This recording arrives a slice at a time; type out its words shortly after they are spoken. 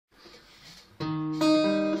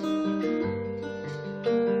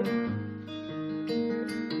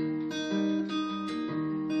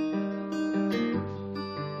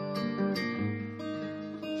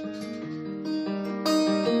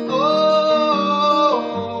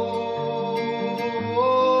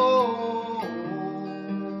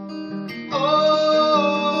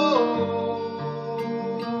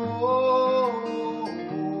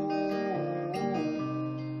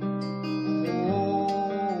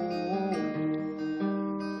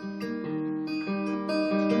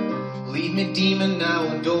Leave me, demon, now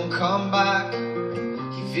and don't come back.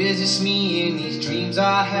 He visits me in these dreams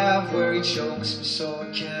I have, where he chokes me so I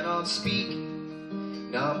cannot speak.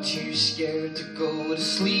 Now I'm too scared to go to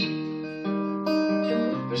sleep.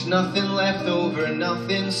 There's nothing left over,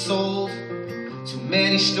 nothing sold. Too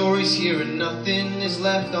many stories here and nothing is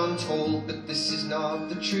left untold. But this is not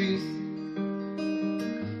the truth.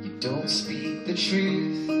 You don't speak the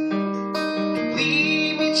truth.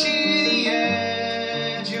 Lead me to the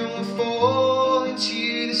edge and we'll fall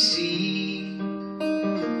into the sea.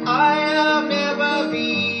 I have never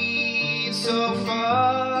been so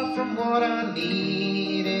far from what I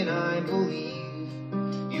need, and I believe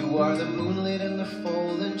you are the moonlit and the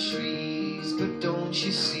fallen trees. But don't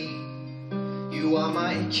you see, you are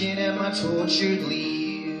my aching and my tortured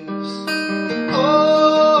leaves. Oh,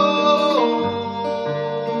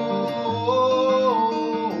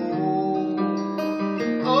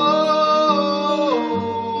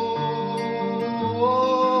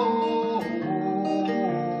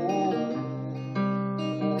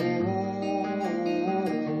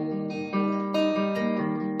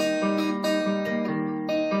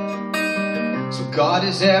 so God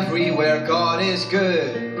is everywhere, God is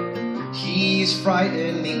good. He's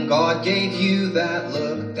frightening. God gave you that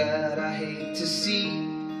look that I hate to see,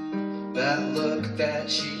 that look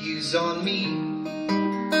that you use on me.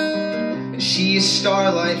 And she is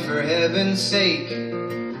starlight for heaven's sake,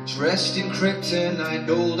 dressed in kryptonite,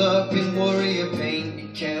 doled up in warrior paint. You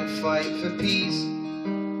can't fight for peace,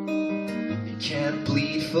 you can't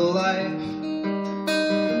bleed for life.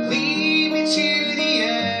 Lead me to the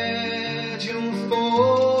edge and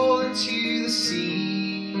fall into the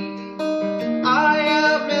sea. I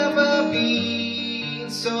have never been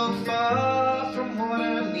so far from what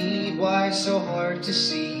I need. Why it's so hard to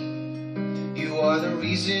see? You are the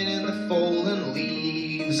reason in the fallen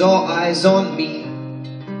leaves. All eyes on me,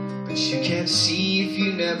 but you can't see if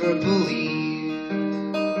you never believe.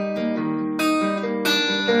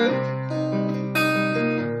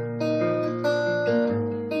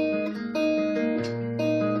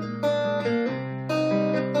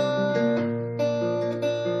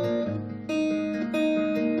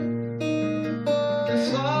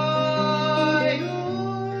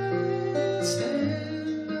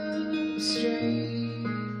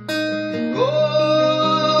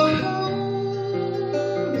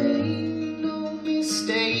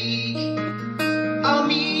 I'll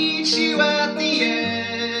meet you at the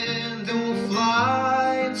end and we'll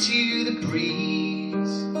fly into the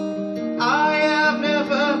breeze. I have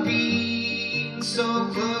never been so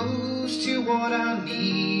close to what I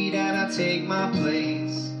need, and I take my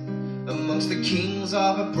place amongst the kings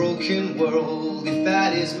of a broken world, if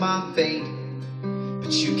that is my fate.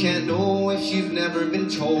 But you can't know if you've never been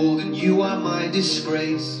told, and you are my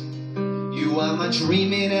disgrace. You are my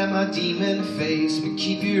dreaming and my demon face. But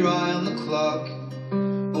keep your eye on the clock,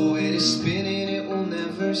 oh, it is spinning, it will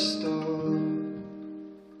never stop.